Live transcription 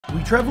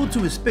We travelled to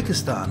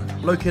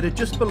Uzbekistan, located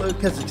just below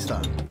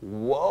Kazakhstan.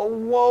 Whoa,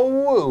 whoa,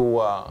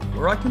 whoa.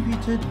 Where I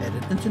competed at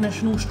an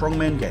international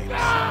strongman games.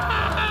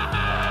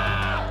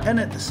 And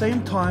at the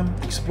same time,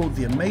 explored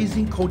the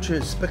amazing culture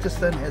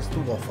Uzbekistan has to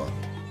offer.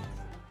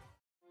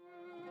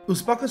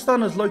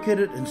 Uzbekistan is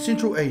located in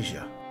Central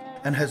Asia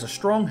and has a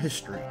strong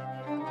history.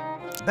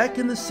 Back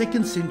in the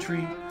 2nd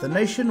century, the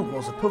nation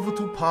was a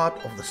pivotal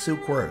part of the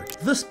Silk Road.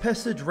 This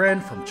passage ran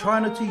from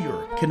China to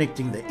Europe,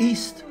 connecting the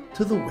east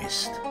to the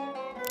west.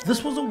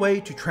 This was a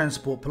way to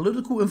transport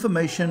political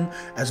information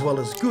as well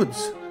as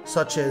goods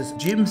such as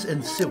gems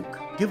and silk,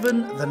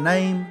 given the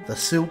name the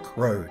Silk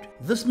Road.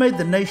 This made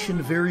the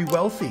nation very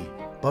wealthy,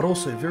 but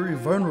also very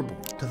vulnerable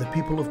to the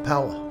people of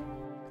power,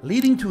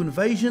 leading to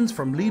invasions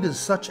from leaders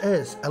such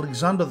as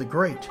Alexander the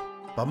Great.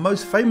 But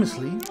most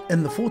famously,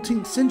 in the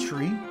 14th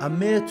century,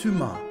 Amir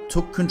Timur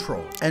took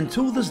control.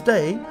 Until this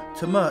day,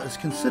 Timur is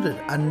considered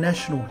a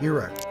national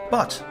hero.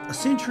 But a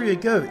century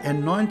ago,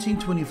 in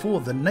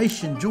 1924, the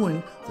nation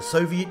joined the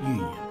Soviet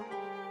Union.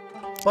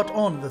 But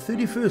on the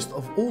 31st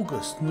of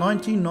August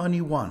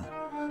 1991,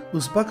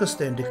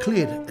 Uzbekistan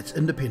declared its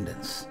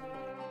independence.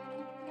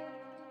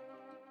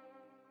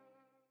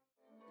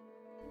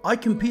 I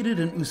competed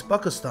in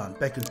Uzbekistan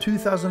back in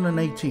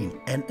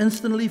 2018 and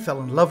instantly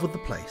fell in love with the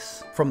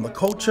place. From the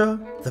culture,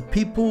 the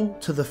people,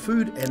 to the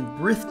food and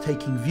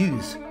breathtaking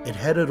views, it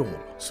had it all.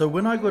 So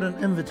when I got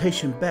an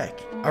invitation back,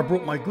 I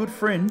brought my good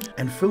friend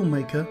and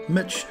filmmaker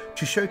Mitch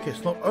to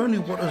showcase not only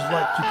what it's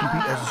like to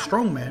compete as a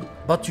strongman,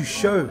 but to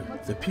show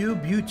the pure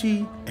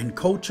beauty and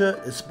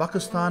culture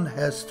Uzbekistan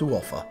has to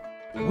offer.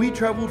 We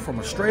travelled from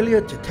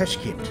Australia to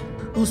Tashkent,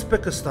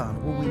 Uzbekistan,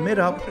 where we met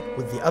up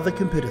with the other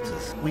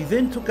competitors. We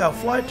then took our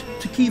flight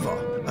to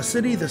Khiva, a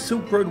city the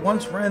Silk Road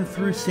once ran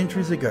through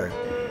centuries ago.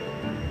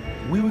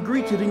 We were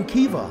greeted in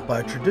Khiva by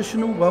a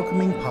traditional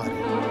welcoming party.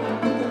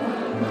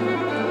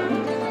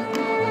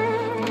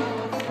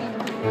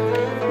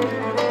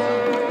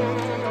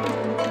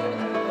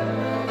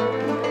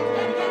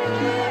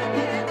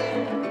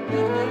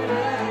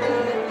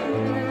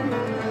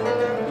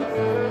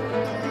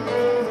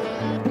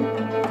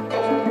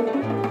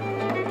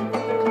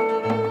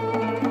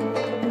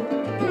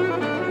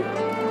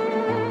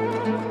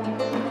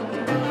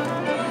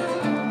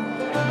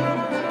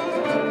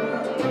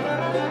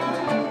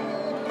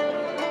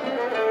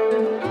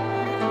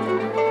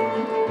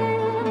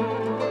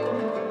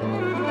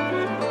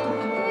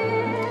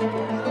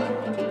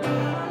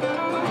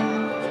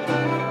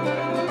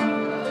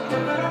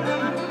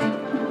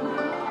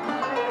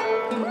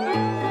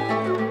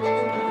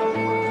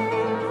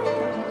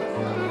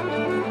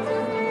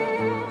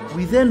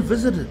 We then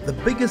visited the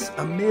biggest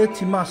Amir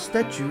Timur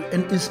statue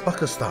in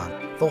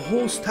Uzbekistan. The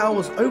horse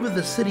towers over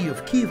the city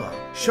of Khiva,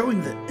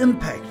 showing the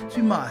impact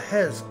Timur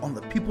has on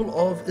the people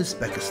of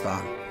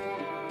Uzbekistan.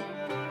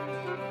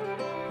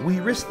 We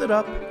rested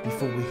up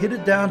before we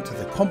headed down to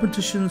the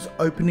competition's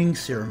opening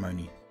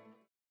ceremony.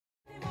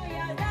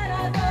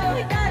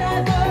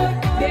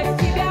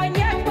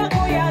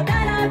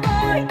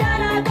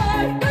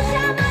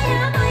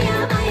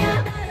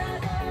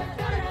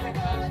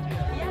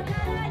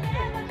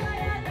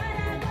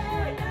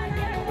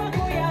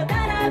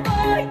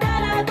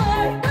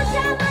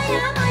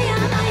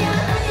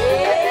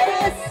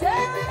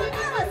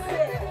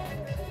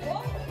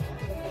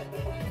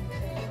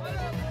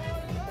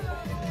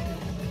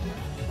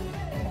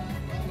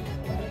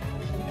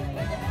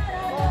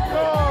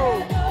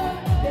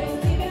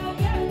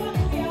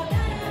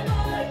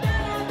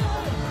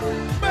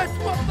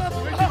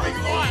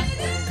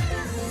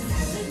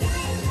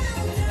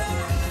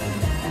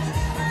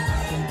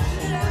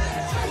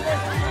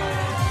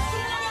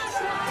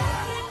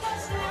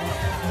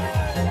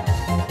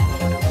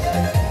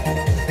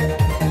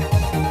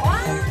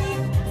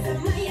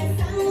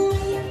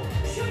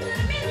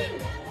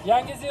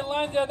 Yangi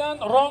Zelandiyadan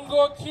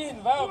Rongo and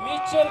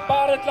Mitchell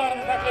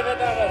baritlarini taklif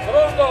etamiz.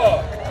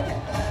 Rongo.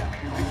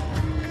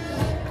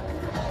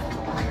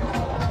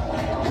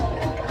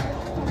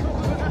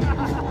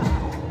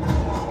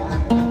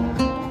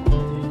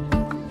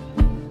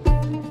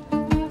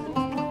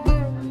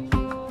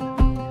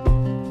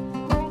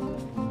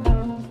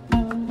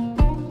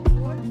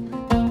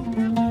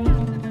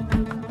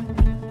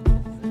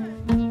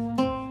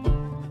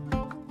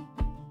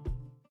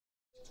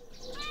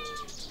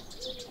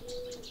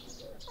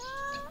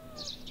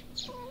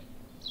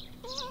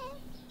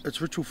 It's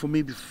ritual for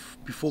me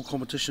before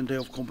competition, day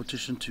of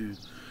competition, to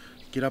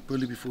get up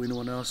early before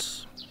anyone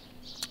else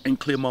and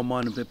clear my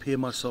mind and prepare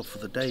myself for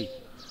the day.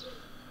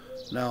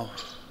 Now,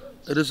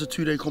 it is a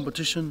 2-day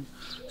competition,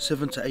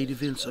 7 to 8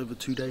 events over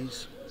 2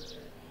 days.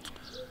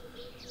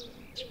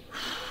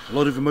 A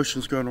lot of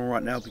emotions going on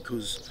right now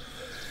because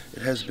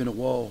it has been a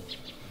while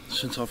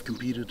since I've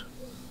competed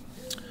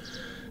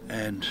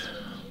and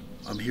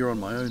I'm here on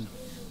my own.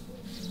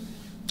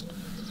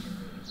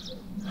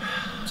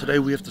 Today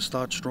we have to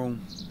start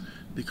strong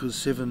because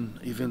 7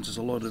 events is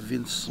a lot of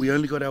events. We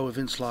only got our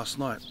events last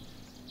night.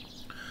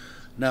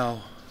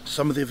 Now,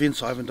 some of the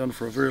events I haven't done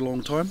for a very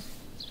long time,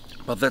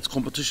 but that's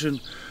competition.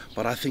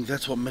 But I think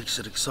that's what makes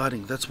it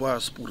exciting. That's why our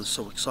sport is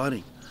so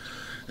exciting.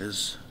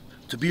 Is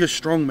to be a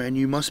strong man,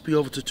 you must be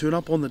able to turn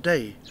up on the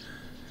day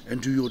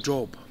and do your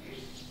job.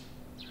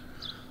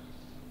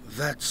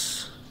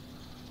 That's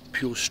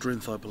pure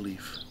strength, I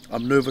believe.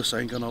 I'm nervous,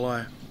 I ain't gonna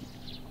lie.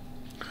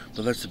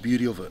 But that's the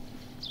beauty of it.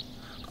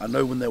 I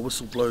know when that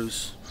whistle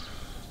blows,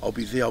 I'll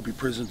be there, I'll be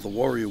present, the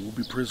warrior will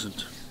be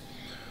present.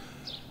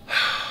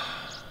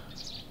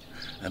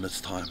 And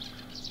it's time.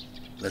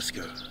 Let's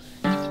go.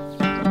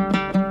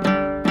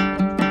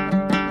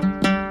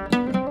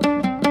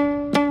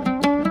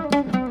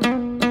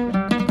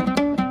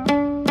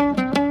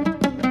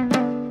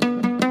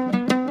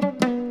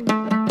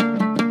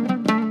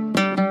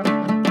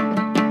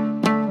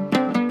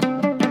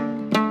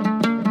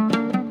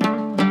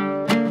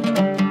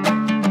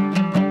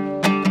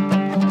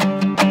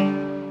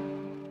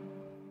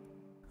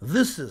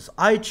 This is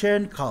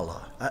Aichan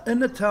Kala, an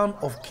inner town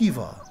of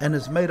Kiva, and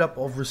is made up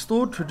of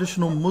restored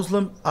traditional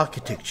Muslim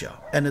architecture,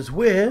 and is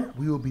where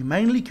we will be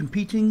mainly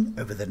competing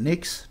over the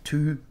next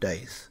 2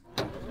 days.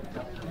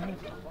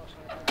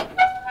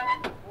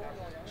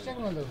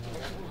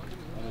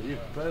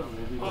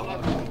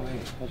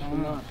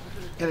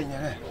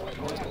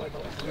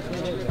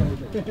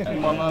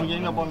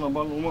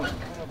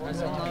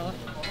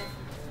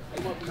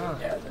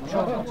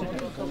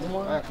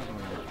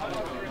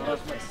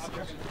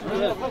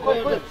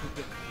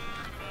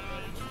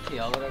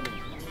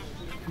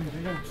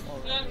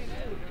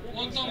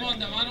 O'ng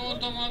tomonda, mana o'ng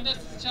tomonda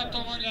siz chap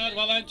tomonlar,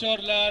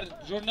 volontyorlar,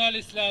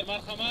 jurnalistlar,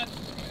 marhamat.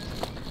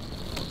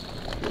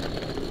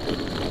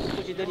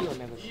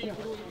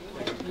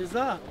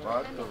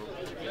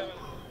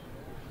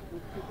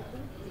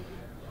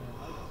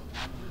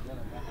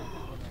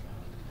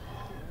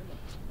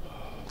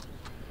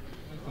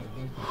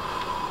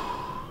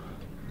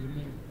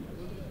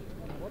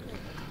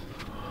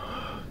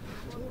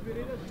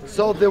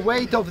 So the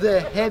weight of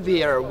the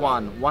heavier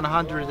one,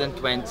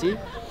 120,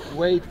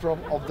 weight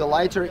of the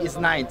lighter is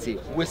 90.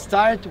 We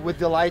start with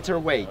the lighter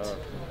weight.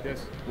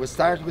 Yes. We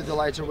start with the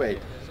lighter weight.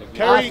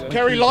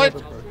 Carry light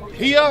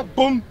here,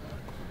 boom,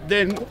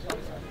 then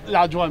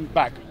large one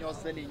back.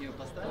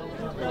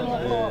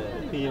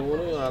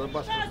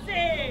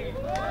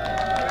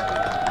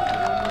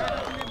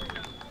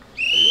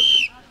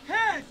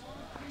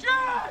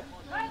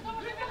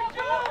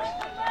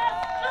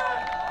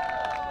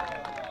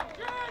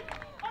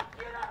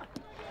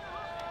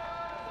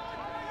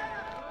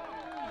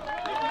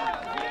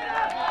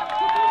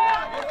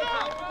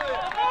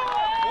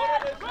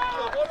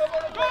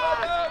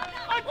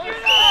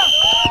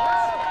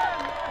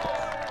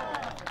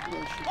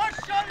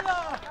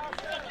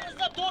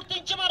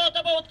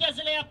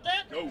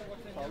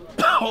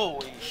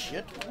 Holy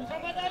shit.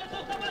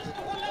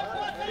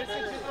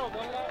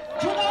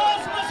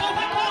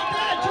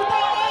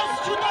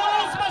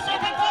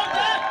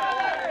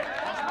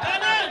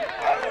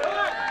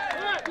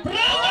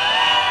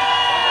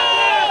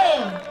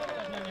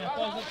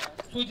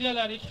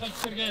 Studiyalar ikki xil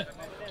fikrga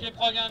kelib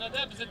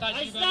qolganida bizni tajriba.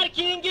 Azizlar,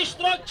 keyingi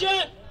ishtirokchi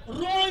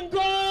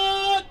Rongo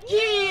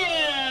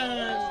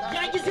and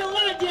Yangi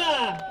Zelandiya.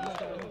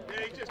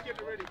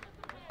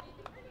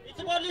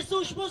 E'tiborlisi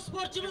ushbu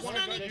sportchimiz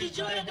ham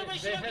ikkinchi o'yinda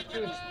ishtirok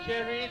etgan.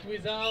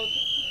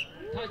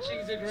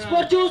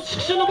 Sportchi o'z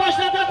chiqishini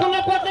boshladi,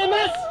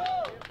 qo'llab-quvvatlaymiz.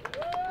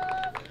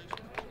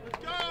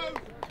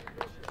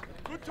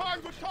 Good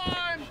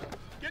time.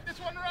 Get this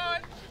one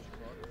right.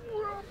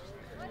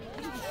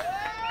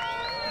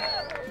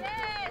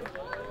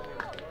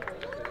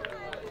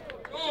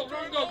 Go,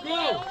 Rongo,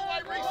 go!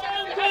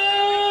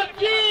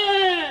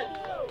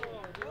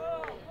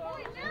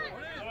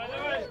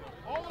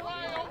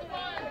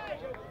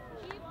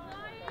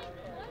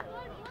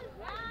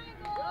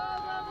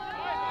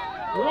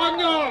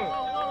 Rongo!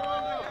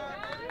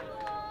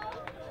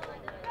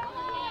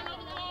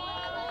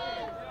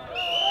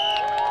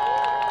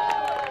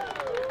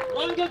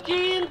 Rongo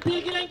keyin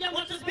belgilangan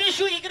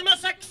 35 va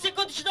 28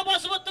 sekund ichida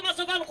bosib o'tdi,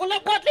 masofani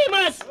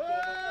qo'llab-quvvatlaymiz.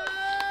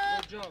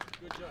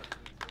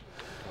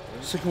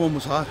 Second one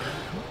was hard.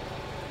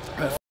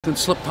 I f***ing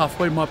slipped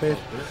halfway, my bad.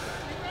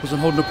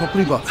 Wasn't holding it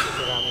properly, but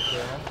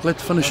glad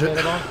to finish it.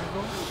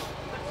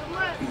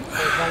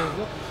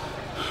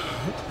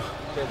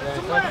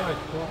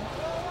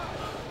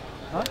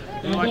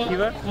 You like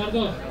Kiva?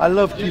 I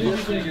love Kiva.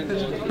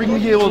 Bring me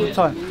here all the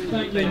time.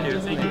 Thank you.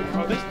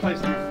 Oh, this place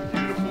is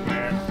beautiful,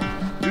 man.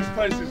 This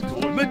place is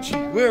gorgeous. Mitchy,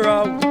 where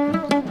are we?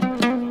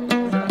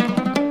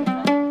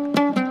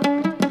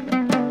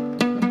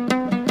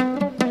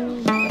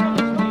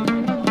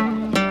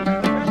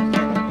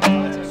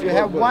 You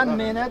have 1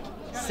 minute,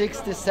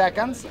 60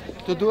 seconds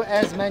to do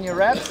as many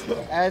reps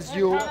as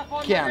you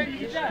can.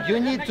 You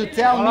need to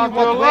tell me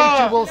what weight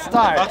you will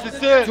start.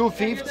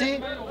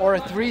 250 or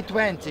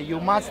 320. You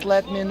must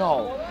let me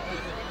know.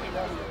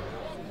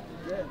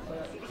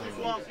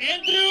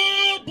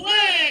 Andrew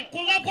Black,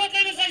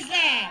 qo'llab-quvvatlaymiz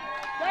azizlar.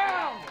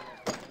 Down.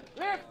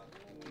 Lift.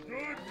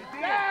 Good.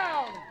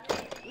 Down.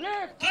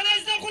 Lift.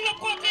 Qanaysiz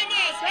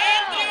qo'llab-quvvatlaymiz.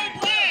 Andrew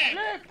Black.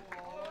 Lift.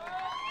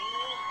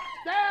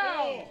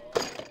 Down.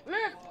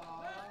 Lift.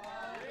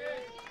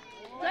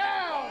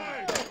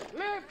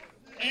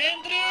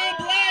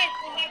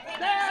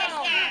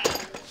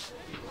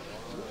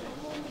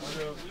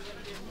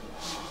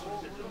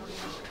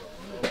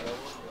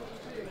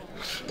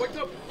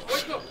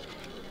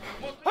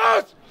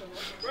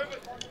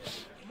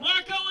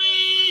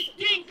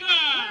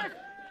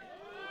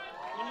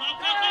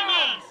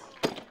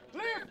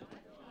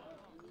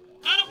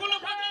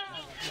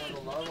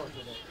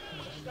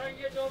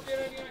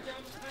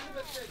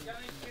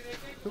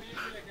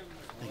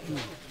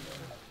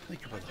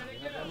 Thank you, brother.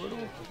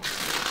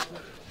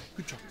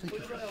 Good job. Thank you.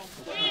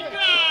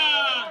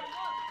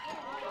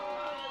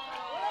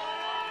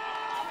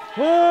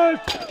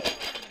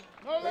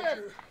 No left.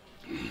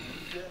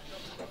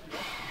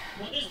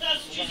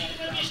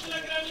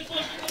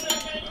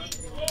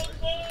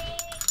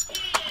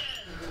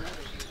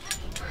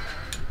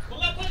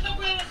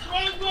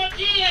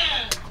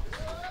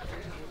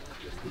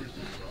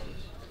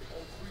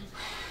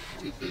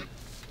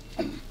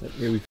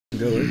 Here we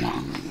go.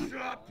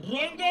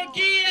 Rongo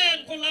again.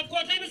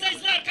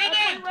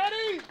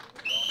 Ready?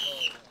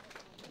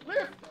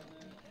 Lift.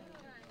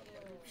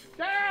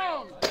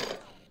 Down.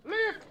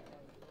 Lift.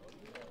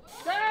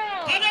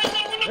 Down.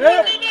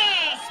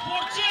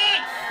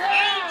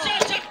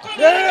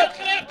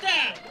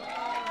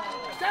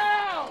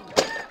 Down.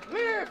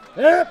 Lift.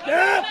 Yep.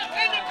 Down.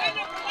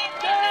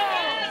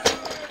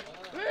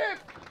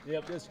 Lift.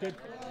 Yep, that's good.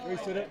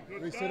 Reset it.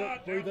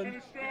 Breathe in.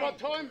 You got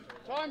time?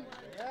 Time?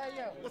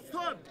 Yeah. What's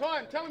time?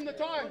 Time. Tell him the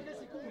time.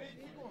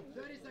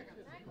 30 seconds.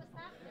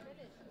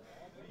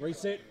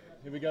 Reset.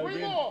 Here we go Three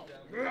again. more.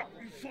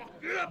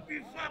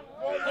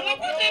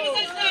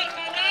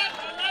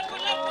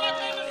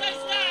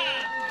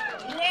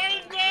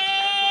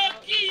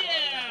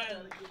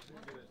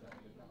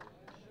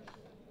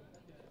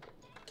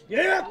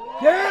 Yep.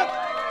 Lift.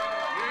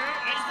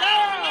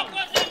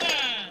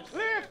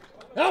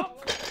 Up.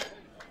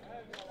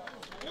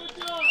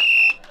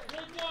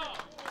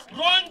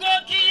 Rongo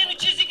keyin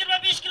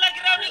 325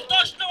 kilogramlik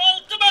toshni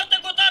 6 marta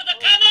ko'tardi.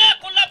 Qani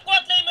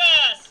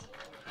qo'llab-quvvatlaymiz.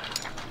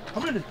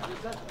 How many?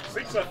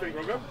 6, I think,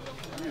 Rongo.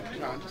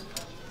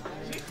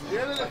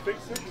 Yeah, let's fix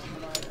it.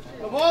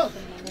 Come on.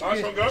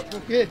 Nice, Rongo.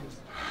 Okay.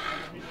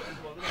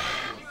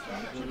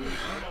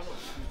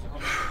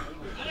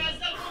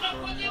 Arazdan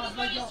qo'llab-quvvatlaymiz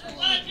boyis.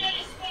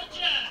 Latviyalik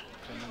sportchi.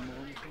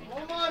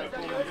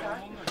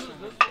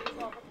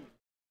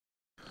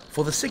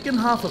 For the second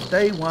half of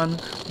day one,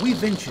 we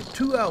ventured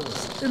 2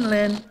 hours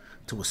inland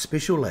to a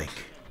special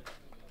lake.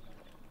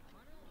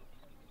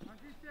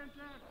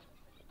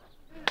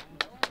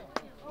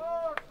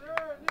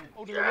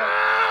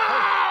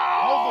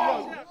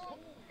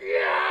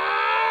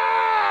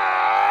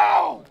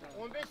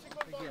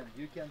 Again,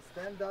 you can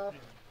stand up,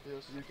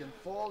 you can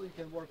fall, you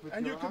can work with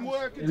And your you can arms.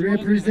 work it.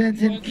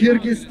 Representing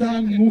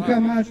Kyrgyzstan,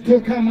 Muhammad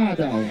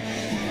Tokamadov.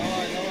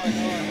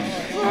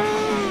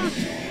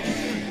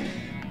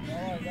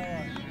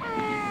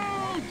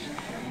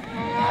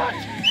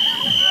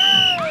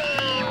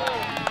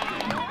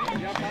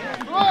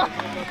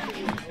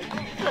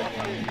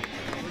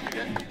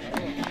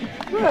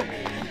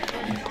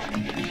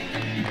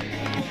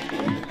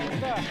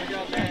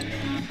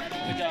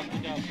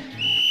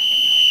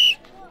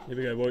 Here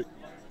we go, boy.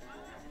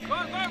 Go,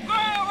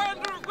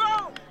 Andrew, go!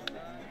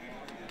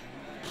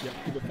 Yep,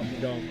 keep it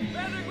fucking going.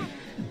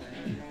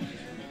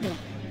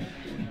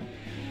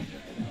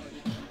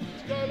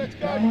 Let's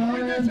go. Come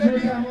on, Andrew,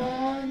 come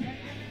on.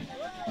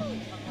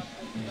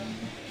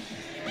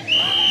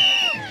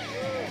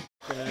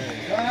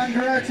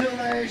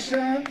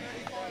 Congratulations.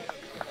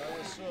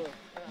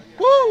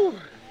 Woo!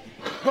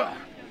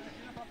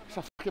 It's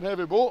a fucking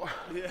heavy boat.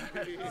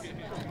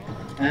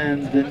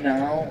 And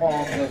now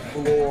on the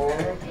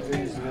floor,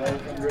 please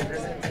welcome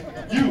representing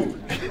you,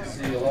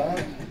 Zila,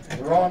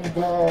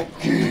 Rongo.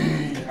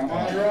 Come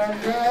on,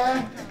 Rongo.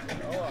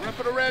 Wrap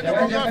it around you,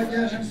 Давайте Rongo.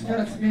 поддержим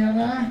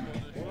спортсмена.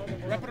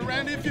 Wrap it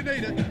around you if you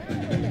need it.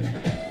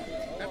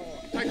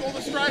 Take all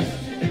the strain.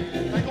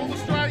 Take all the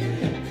strain.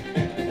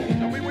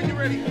 Tell me when you're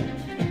ready.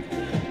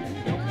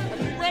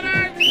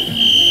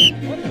 Ready?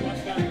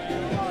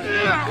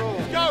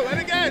 Let's go, and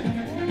again.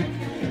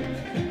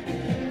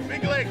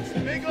 Big legs,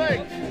 big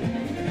legs.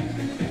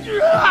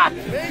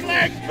 Big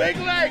legs, big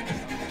legs.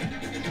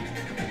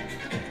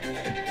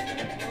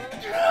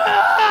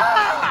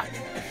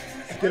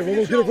 Get it,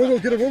 Rongo,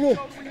 get it, Rongo.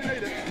 When you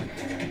need it.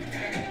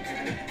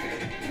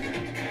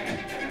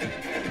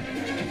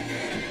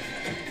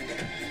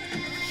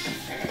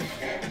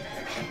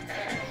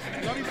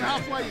 Not even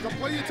halfway, you've got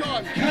plenty of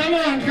time. Come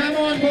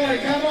on, boy,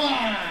 come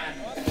on.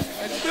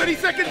 And 30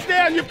 seconds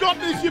down, you've got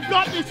this, you've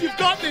got this, you've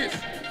got this.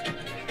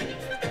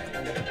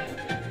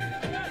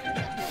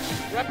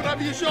 Wrap it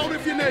over your shoulder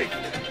if you need.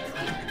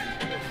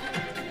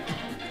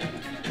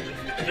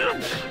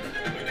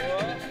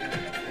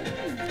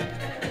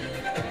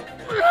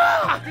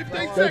 Ah,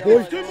 15 Go, seconds,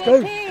 boy, 2 let's more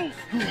go. pulls.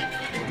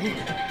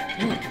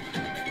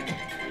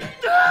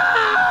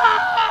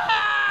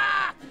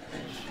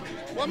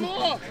 One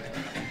more.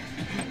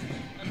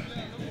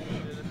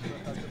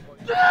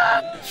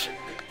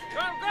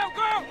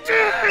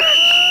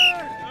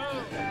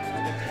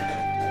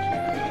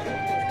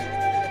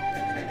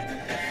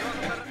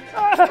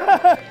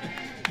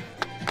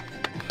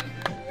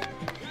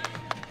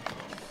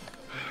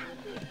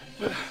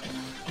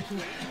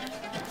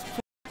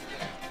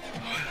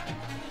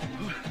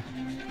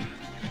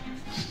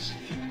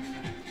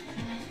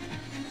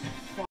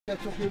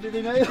 Çok iyi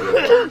değil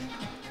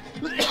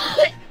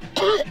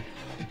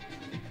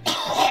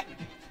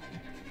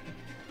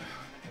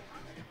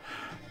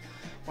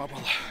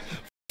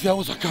That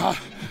was like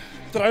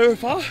did I go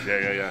far?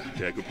 Yeah,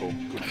 good pull,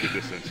 good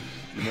distance.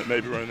 You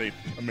maybe we're only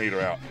a metre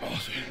out. Oh,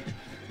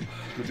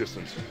 good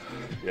distance.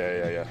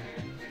 Yeah.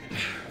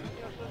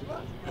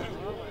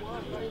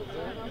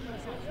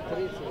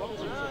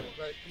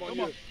 Come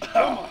on.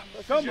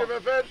 Come on.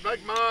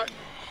 Big mark.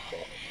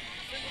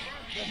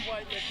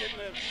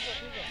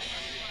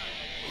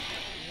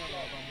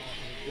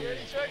 You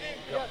ready, Shaggy?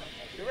 Yep.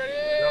 You ready?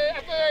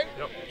 Yep.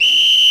 Yep.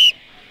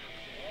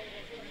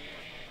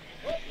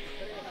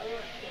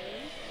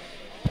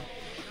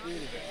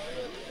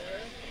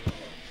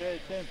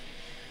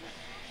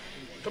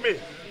 Come here.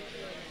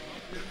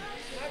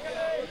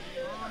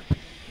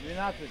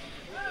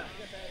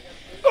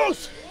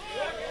 Goes.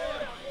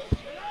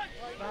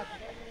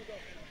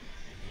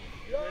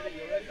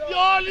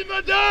 Y'all in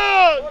the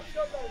dance.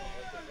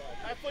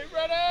 Athlete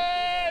ready.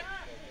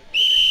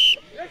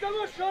 Yes,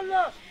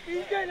 maşallah.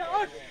 İzleyin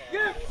aç.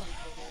 Gel.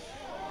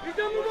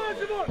 Bizden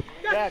mübaşir ol.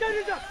 Gel.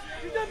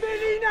 Bizden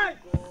belliğine.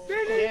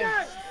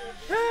 Belliğine.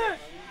 He.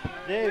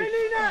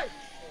 Belliğine.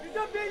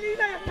 Bizden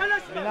belliğine.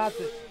 Telaşma.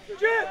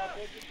 Gel.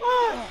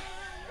 Ah.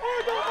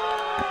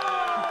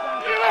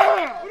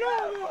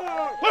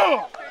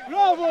 Bravo.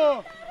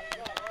 Bravo.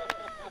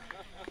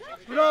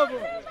 Bravo.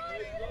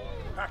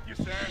 Pack your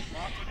sand.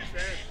 Mark on your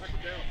sand. Pack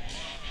it down.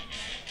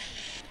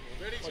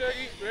 Ready,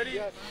 Shaggy? Ready?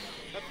 Yes.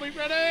 Athlete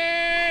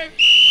ready!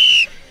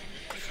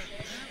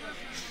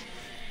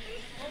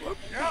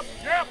 Yep.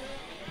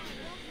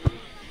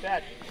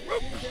 Bad.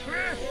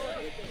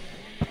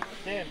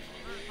 Stand.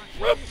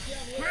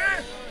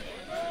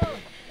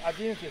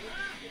 Одиннадцать.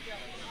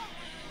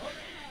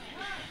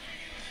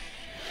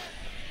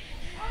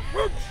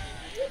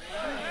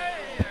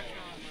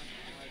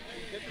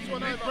 Get this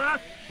one over.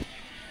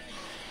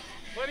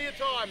 Plenty of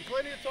time.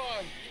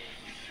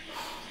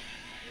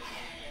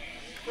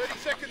 30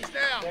 seconds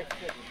now.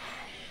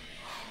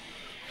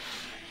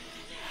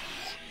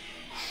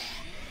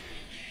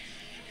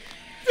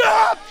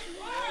 Stop!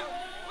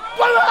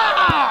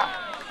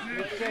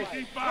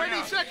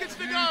 20 seconds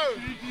to go.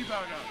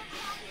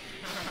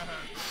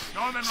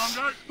 Go on then,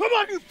 Rongo. Come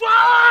on, you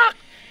fuck!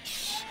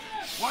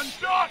 One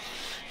shot.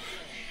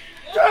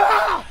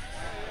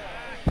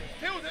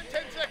 Kills it,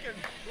 10 seconds.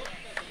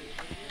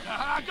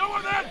 Go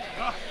on then.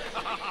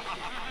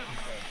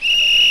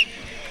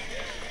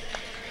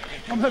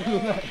 I'm happy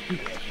with that.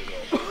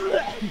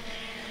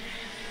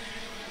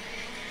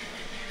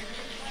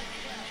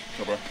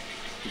 Go, bro.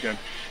 Again.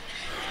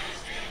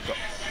 Go.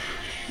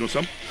 You want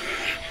some?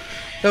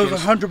 That was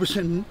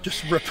 100%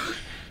 just rip.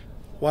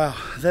 Wow,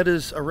 that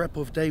is a wrap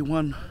of day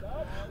one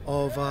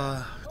of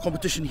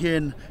competition here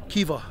in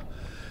Kiva.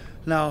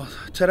 Now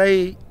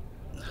today,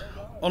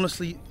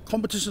 honestly,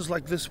 competitions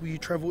like this where you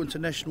travel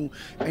international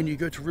and you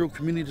go to real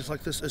communities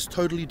like this is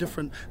totally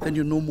different than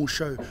your normal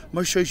show.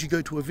 Most shows you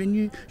go to a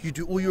venue, you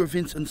do all your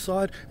events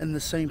inside in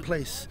the same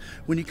place.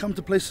 When you come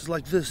to places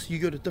like this, you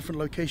go to different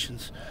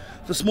locations.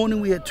 This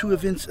morning we had 2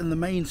 events in the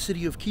main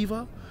city of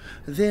Kiva.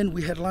 Then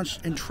we had lunch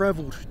and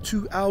travelled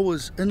 2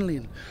 hours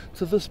inland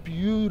to this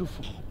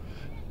beautiful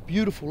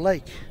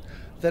lake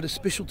that is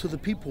special to the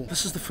people.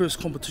 This is the first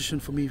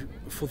competition for me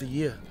for the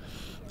year.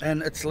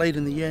 And it's late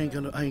in the year, I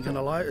ain't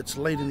gonna lie, it's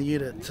late in the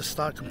year to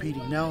start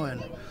competing now,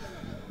 and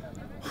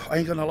I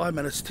ain't gonna lie,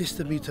 man, it's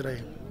tested me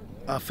today,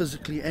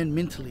 physically and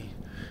mentally,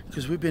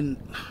 because we've been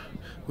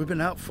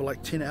out for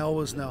like 10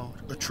 hours now,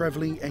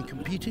 traveling and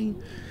competing,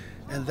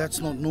 and that's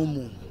not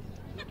normal.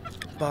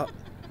 But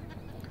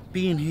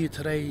being here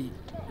today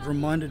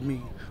reminded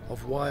me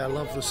of why I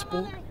love the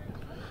sport,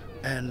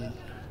 and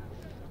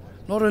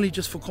not only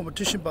just for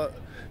competition, but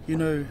you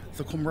know,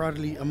 the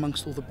camaraderie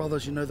amongst all the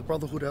brothers, you know, the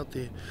brotherhood out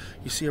there.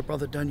 You see a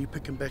brother down, you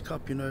pick him back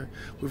up, you know.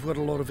 We've got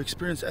a lot of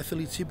experienced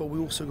athletes here, but we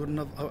also got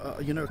another,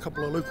 you know, a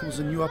couple of locals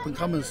and new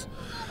up-and-comers.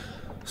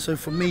 So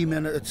for me,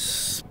 man, it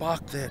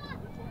sparked that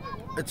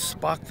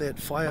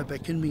fire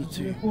back in me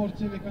to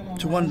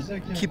one,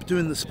 keep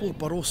doing the sport,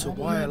 but also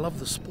why I love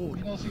the sport.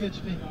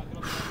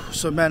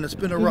 So man, it's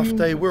been a rough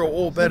day. We're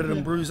all battered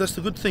and bruised. That's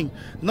the good thing.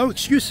 No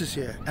excuses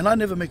here, and I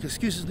never make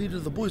excuses, neither do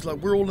the boys. Like,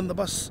 we're all in the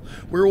bus,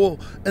 we're all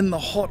in the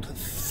hot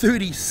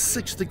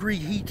 36-degree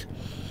heat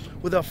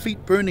with our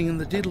feet burning in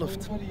the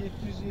deadlift.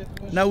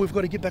 Now we've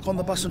got to get back on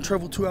the bus and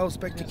travel 2 hours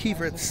back to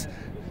Kiva. It's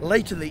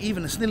late in the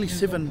evening, it's nearly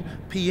 7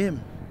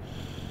 p.m.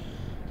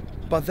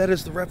 But that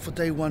is the wrap for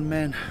day one,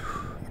 man.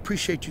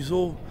 Appreciate you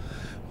all.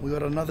 We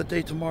got another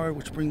day tomorrow,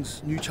 which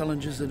brings new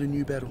challenges and a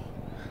new battle.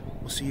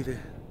 We'll see you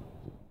there.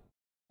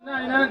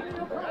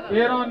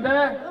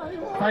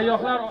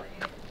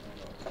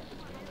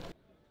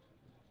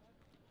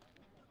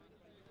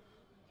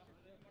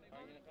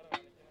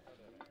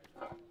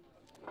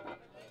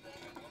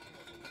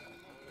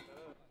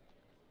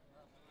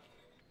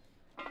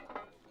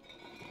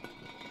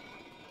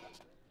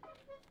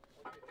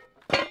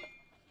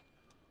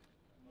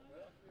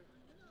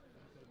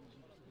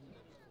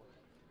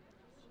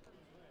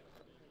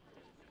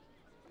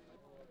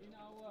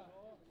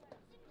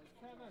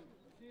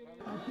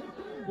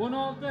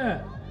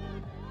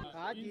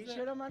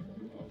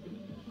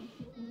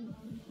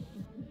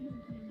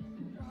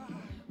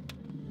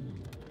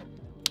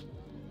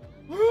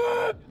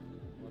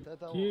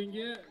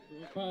 Keyingi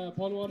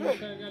polvonlar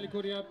tayyorgarlik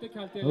ko'ryapti.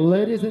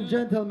 Ladies and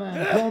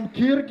gentlemen, from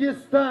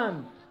Kyrgyzstan,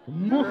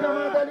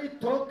 Muhammad Ali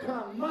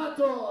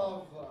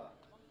Tokamatov.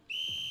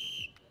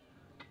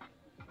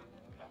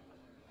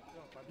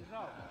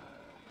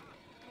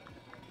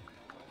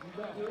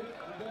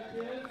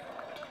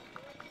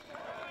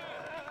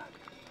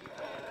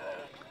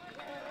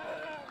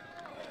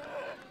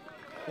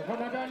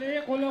 Muhammad Ali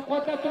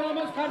qo'llab-quvvatlab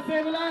turamiz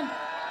qarsak bilan.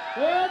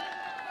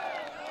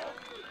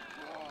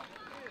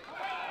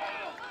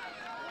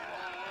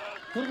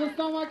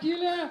 Qirg'iziston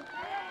vakili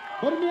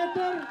 1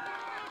 metr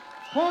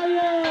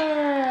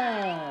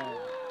qoyil.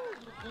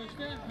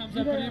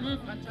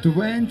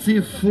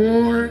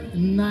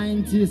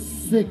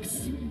 24.96.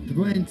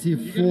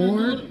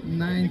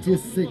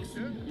 24.96.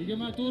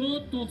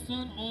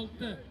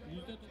 24.96.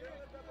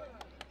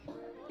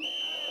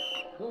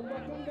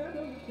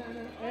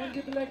 Endi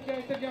bilakka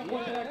aytilgan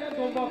qo'shiq ekan,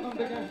 do'mboqim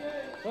degan.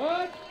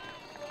 Ho'p!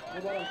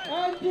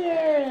 Anti!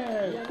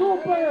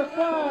 Super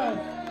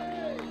fast!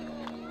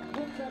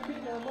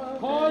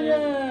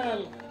 Qoyil!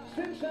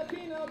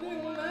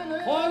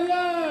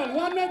 Qoyil!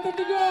 1 meter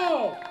to go!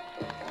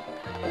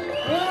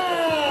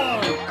 Wow!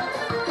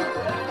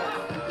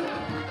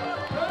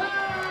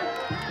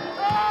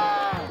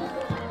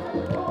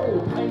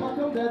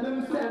 Kaymakam dedim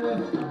seni,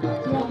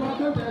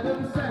 kaymakam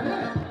dedim seni,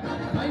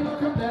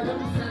 kaymakam dedim seni, kaymakam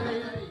dedim seni.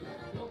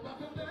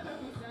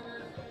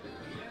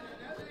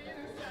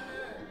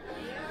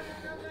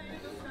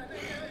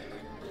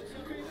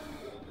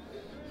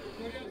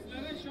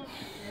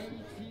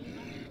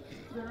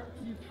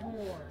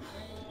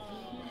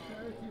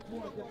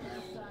 1834, the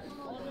best side.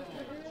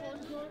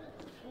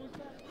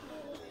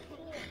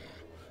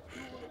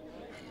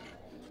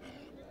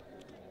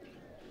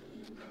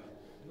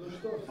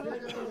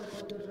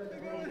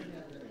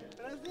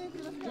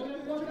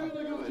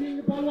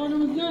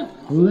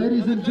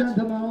 Ladies and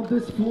gentlemen, on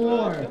this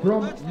floor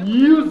from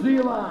New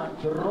Zealand,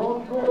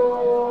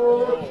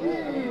 Rongo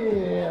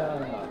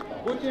and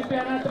Bu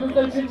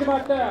chempionatimizda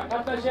 3-marta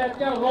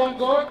qatnashayotgan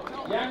Rongo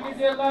Yangi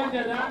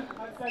Zelandiyadan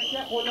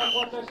qarsakka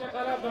qo'llab-quvvatlashga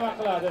qarab nima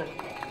qiladi?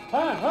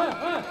 Ha.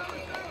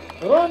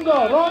 Rongo.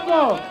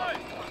 Rongo.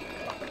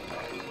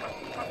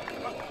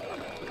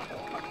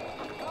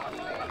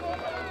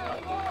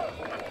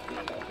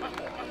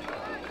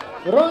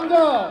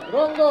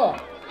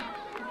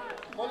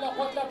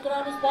 Qo'llab-quvvatlab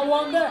turamiz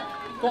polvonni.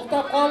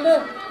 To'xtab qoldi.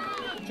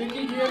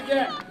 Chunki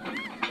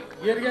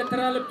yerga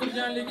tiralib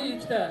turganligi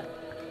ikkita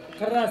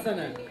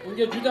qirrasini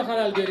unga juda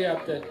xalal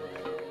beryapti.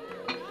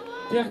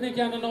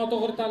 Texnikani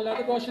noto'g'ri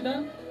tanladi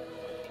boshidan.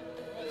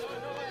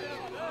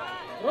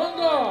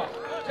 Rongo,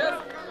 just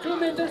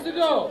 2 meters to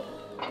go.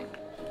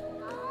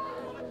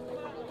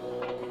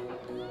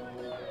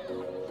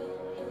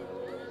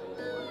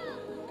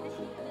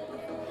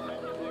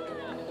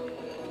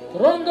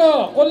 Rongo,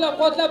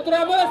 qo'llab-quvvatlab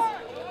turamiz.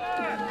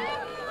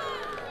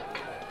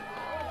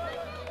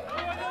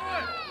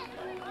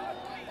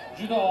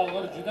 Juda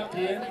og'ir, juda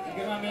qiyin.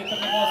 20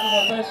 metrni bosib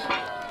o'tish.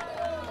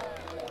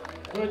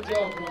 Good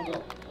job, Rongo.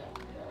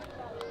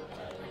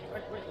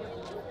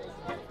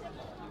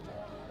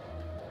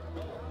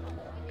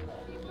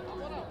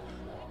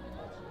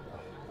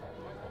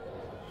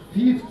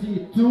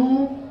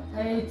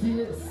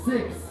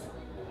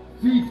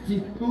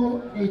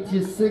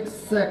 $52.86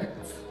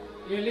 seconds.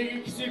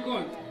 52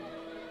 sekund.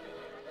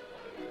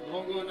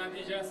 Rongo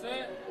natijasi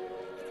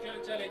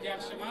kutganchalik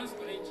yaxshi emas.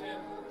 Birinchi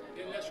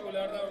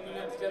bellashuvlarda uning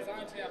natijasi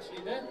ancha yaxshi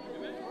edi.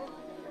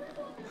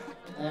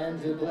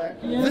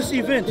 This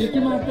event,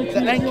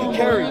 the ankle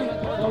carry,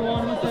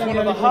 is one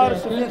of the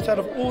hardest events out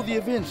of all the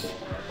events.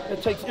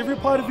 It takes every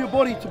part of your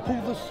body to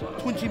pull this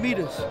 20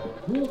 meters.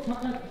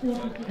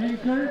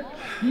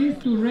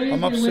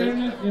 I'm upset.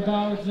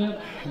 About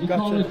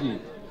ecology,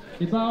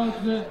 about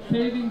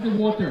saving the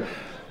water.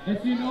 As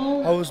you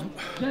know, I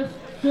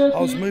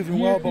was moving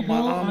well, but my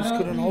arms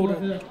couldn't hold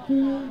it.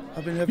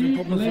 I've been having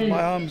problems with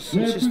my arms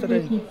since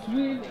yesterday.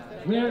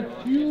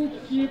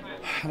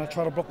 And I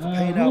tried to block the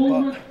pain out,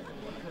 but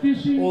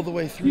all the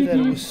way through that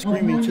it was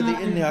screaming to the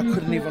end there. I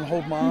couldn't even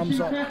hold my arms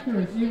up.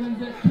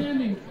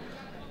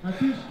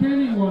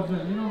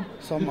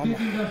 So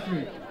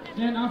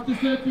and after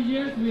 30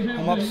 years, we have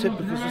I'm upset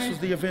because this is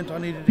the event I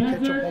needed to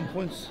catch up on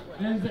points.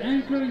 And the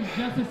anchor is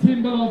just a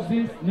symbol of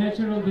this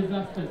natural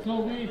disaster.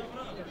 So we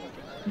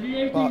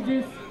creating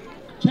this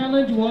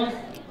challenge was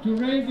to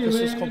raise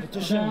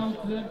awareness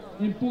about the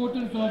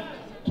importance of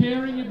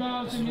caring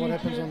about this is what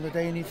happens on the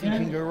day anything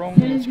can go wrong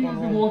and when it's gone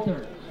wrong.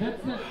 Water.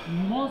 That's the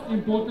most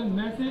important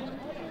message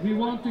we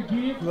want to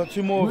give. We've got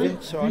 2 more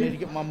events, so I need to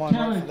get my mind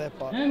right for that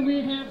part. And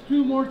we have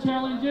 2 more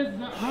challenges.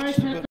 It's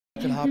a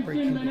bit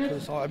heartbreaking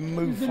because I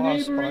move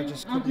fast, but I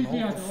just couldn't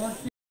hold it.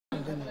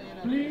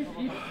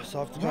 So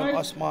I have to go and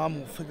bust my arm,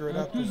 we'll figure it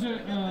out. To the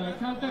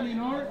Kalta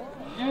Minor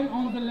and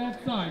on the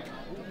left side.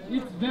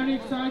 It's very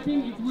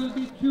exciting. It will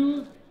be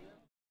 2.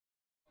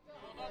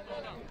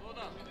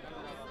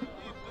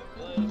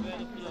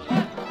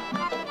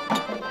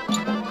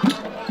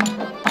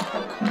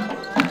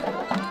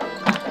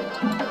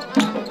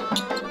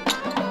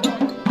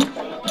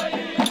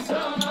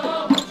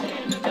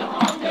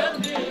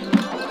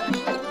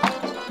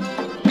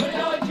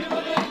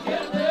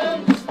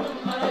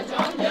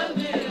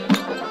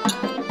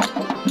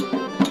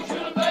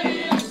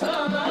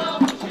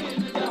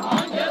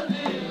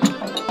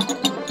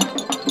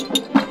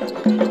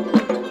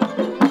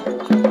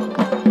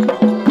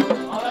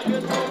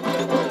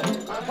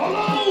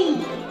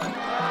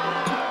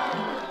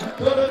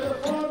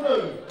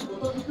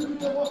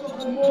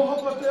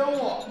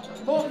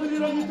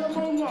 it on you, the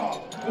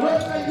Rongo. When I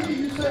say he,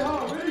 you say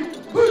ha. Ready?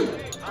 Hoo!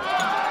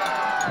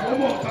 One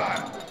more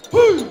time.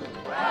 Hoo!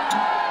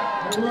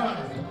 All right.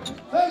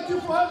 Thank you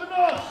for having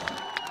us.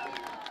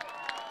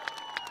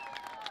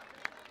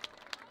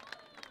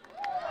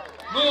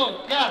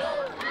 Lucas!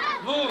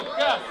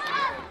 Lucas!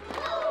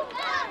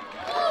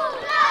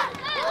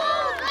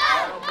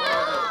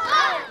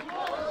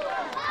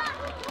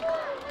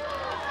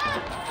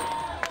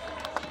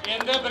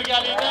 Endi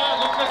birgalikda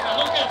Lucas.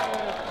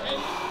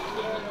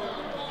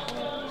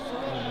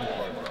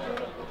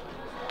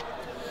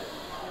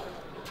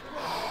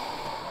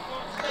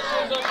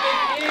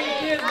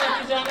 Tez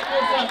natijani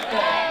ko'rsatdi.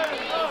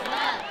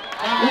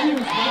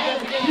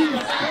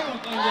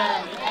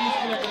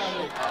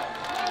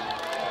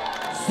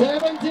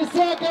 70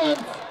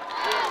 seconds.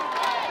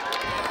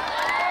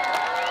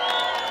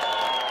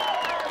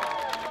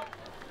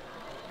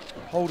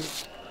 Hold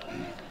it.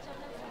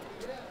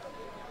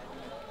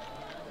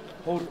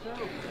 Hold it.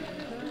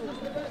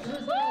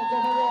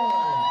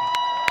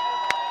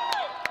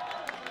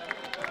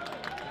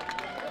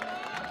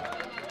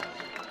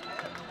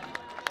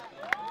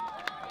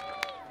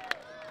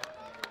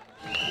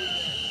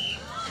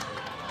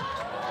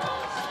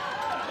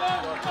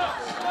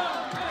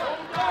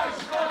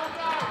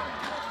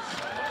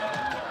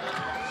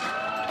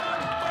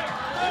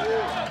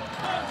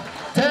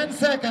 10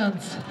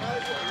 seconds.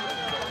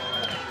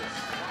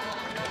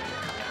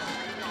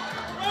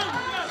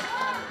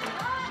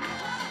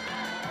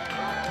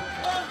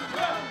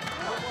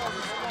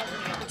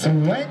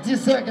 20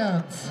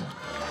 seconds.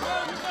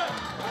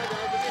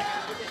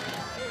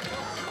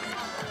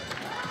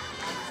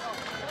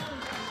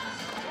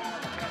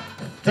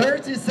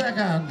 30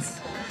 seconds.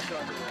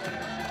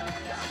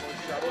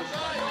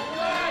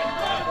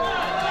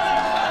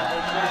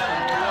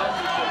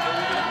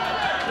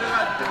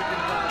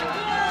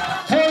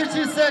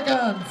 40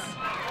 seconds.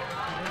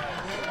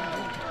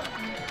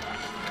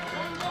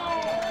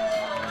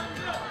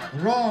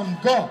 Run,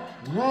 go,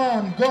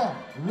 run, go,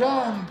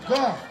 run,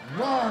 go,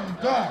 run,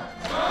 go.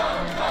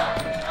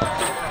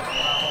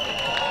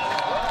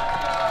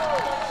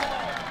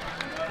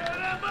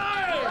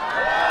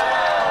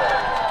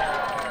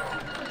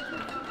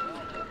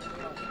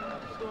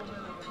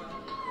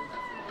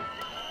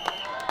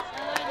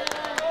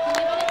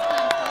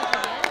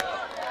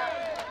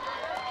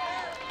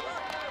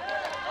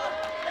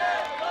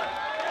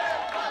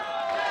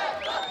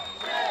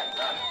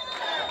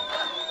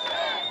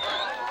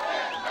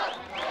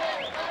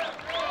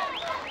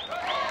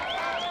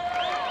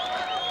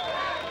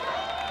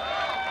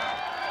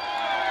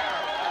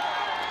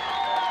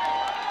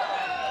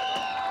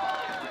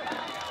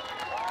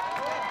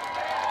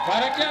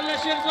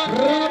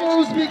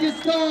 Bravo,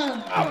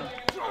 Uzbekistan!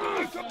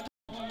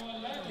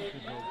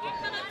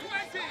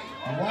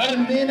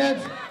 1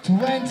 minute,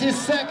 20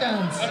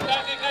 seconds. 1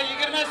 daqiqa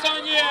 20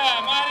 soniya.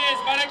 Maris,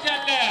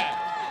 barakalla.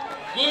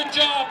 Good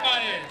job,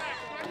 Maris.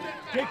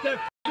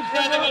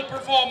 Incredible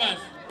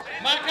performance.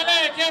 Makale,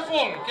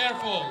 careful.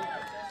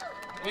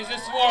 With the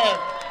sword.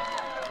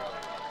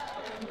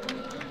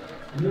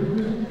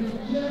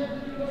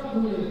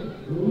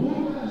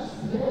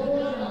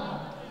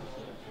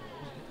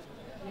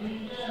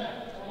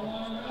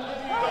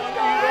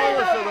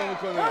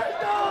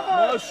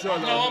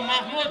 ماشاءالله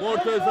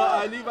مرتضی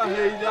علی و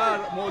حیدر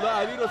مولا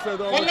علی رو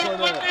صدا میکنه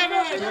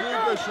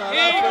درود به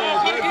شرف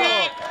رضا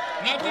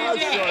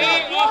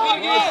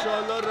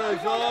ماشاءالله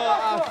رضا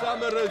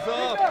احسن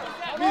رضا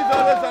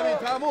میذاره زمین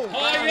تموم 1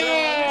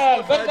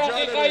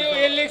 daqiqa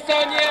 50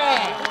 soniya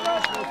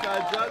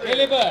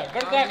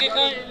 51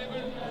 daqiqa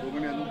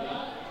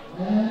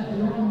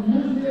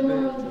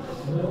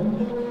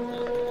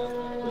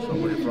Show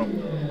where you're from.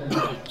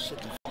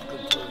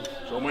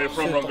 Show where you're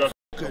from, Rongo.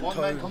 Come on,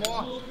 man, come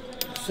on.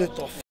 Set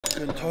the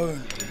fucking tone.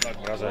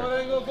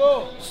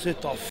 Set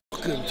the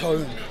fucking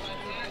tone.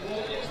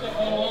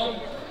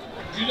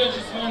 Juda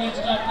jismoniy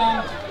jihatdan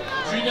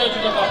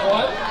juda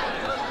baquvvat.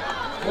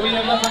 Bu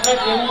yerda faqat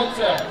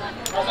emotsiya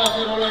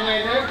asosiy rol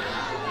o'ynaydi.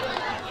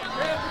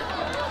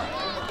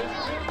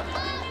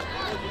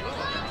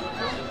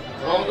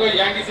 Rongo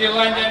Yangi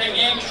Zelandiyaning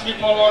eng kuchli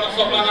polvoni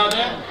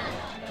hisoblanadi.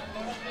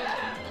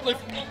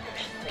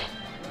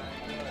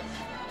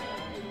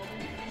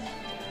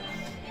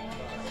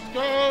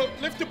 Go,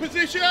 lift the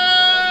position.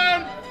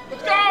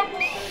 Let's go.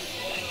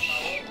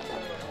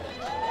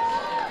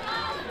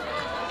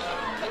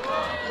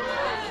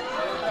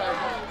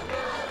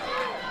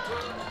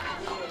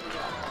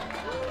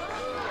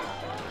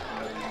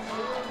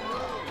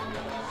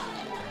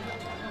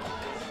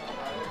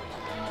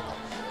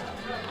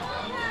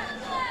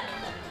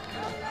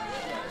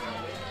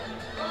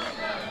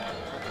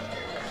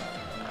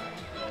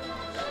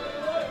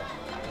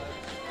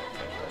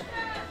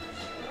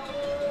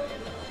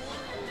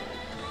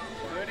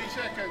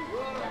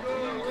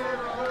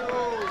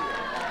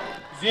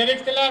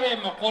 Zerikdilar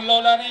endi,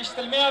 qo'llovlari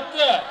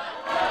eshitilmayapti.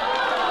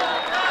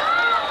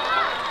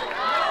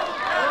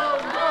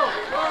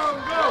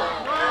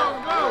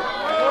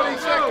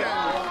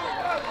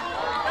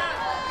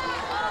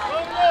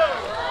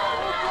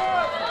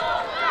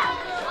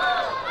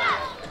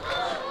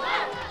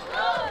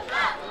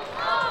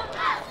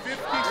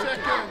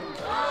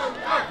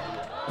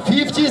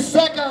 50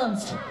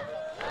 seconds.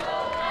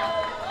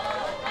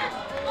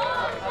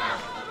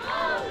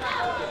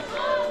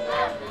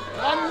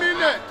 1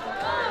 minute.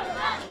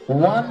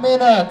 1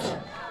 minute.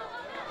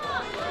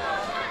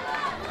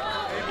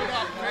 Keep it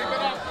up, keep it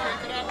up,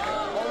 keep it up.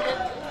 Hold it.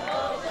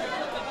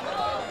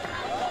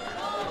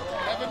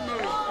 Haven't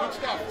moved. Good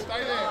stuff.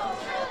 Stay there.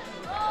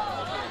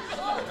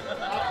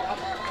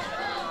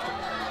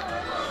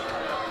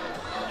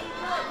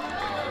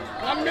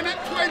 1 minute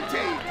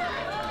 20.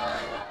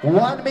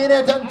 1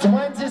 minute and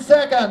 20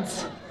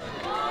 seconds.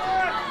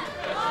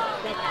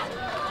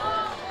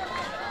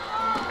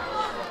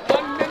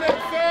 1 minute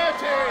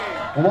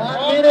 30.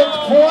 1 minute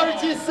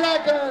 40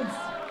 seconds.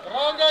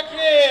 Rongo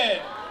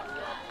clear.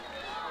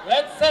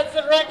 Let's set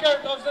the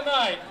record of the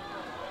night.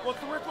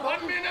 What's the record?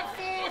 1 minute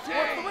 40. What's the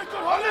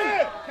record? Hold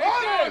it. Keep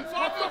going.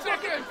 5 more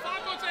seconds.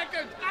 5 more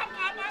seconds. Up.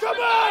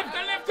 Come on.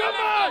 Come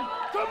on.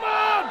 Come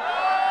on.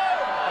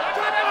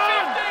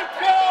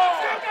 150. Go.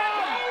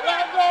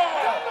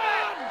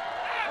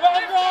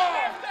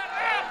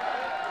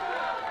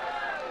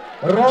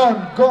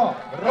 Rongo,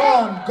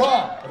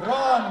 Rongo,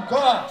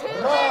 Rongo,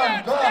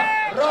 Rongo,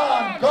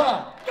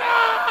 Rongo.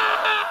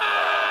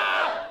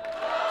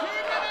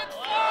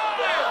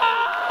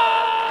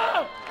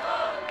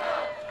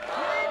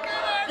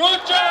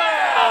 Good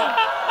job!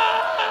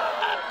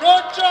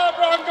 Good job,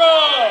 Rongo!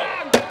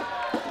 2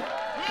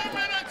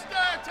 minutes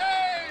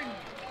 13.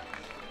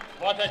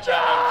 What a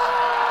challenge!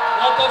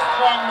 What a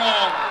strong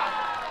man!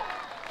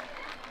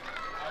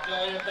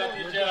 Ajoyib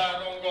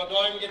natija Rongo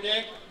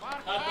doimgidek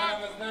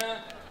tadbirimizni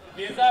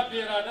bezab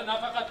beradi.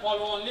 Nafaqat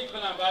polvonlik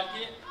bilan,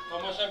 balki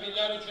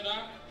tomoshabinlar uchun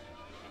ham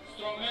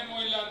strongman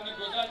o'yinlarini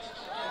go'zal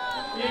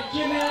chiqishiga.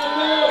 2 minut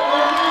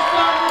 13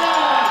 soniya.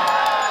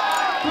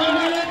 2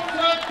 minutes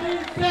 30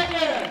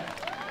 seconds.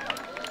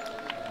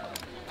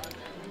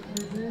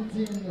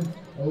 Representing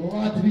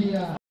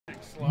Latvia,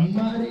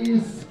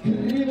 Maris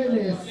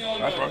Krivelis.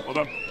 That's right, well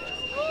done.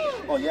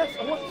 Oh yes,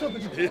 I want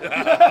something.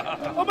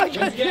 Yeah. Oh my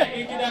God.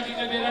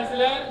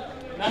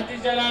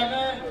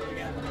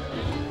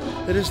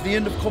 It is the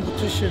end of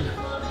competition.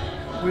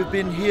 We've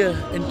been here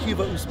in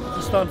Kiva,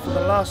 Uzbekistan for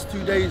the last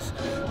 2 days,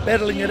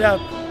 battling it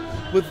out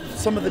with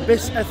some of the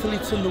best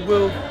athletes in the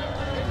world.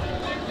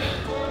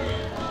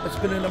 It's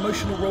been an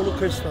emotional roller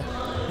coaster.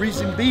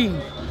 Reason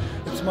being,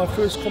 it's my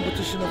first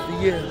competition of the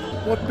year.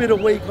 What better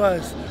way,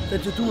 guys,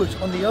 than to do it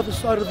on the other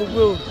side of the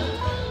world,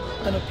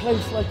 in a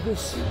place like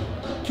this,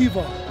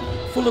 Kiva,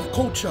 full of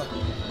culture.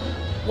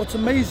 What's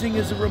amazing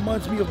is it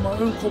reminds me of my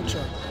own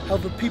culture, how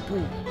the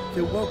people,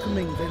 they're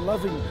welcoming, they're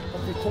loving,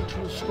 but their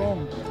culture is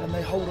strong and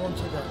they hold on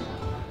to that.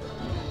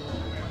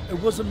 It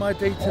wasn't my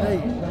day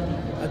today.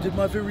 I did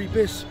my very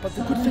best, but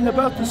the good thing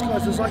about this,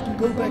 guys, is I can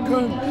go back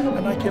home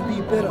and I can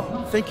be better.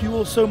 Thank you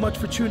all so much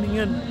for tuning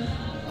in.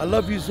 I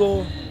love you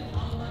all.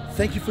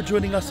 Thank you for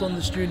joining us on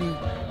this journey.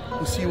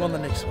 We'll see you on the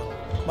next one.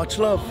 Much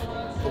love,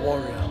 the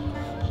Warrior.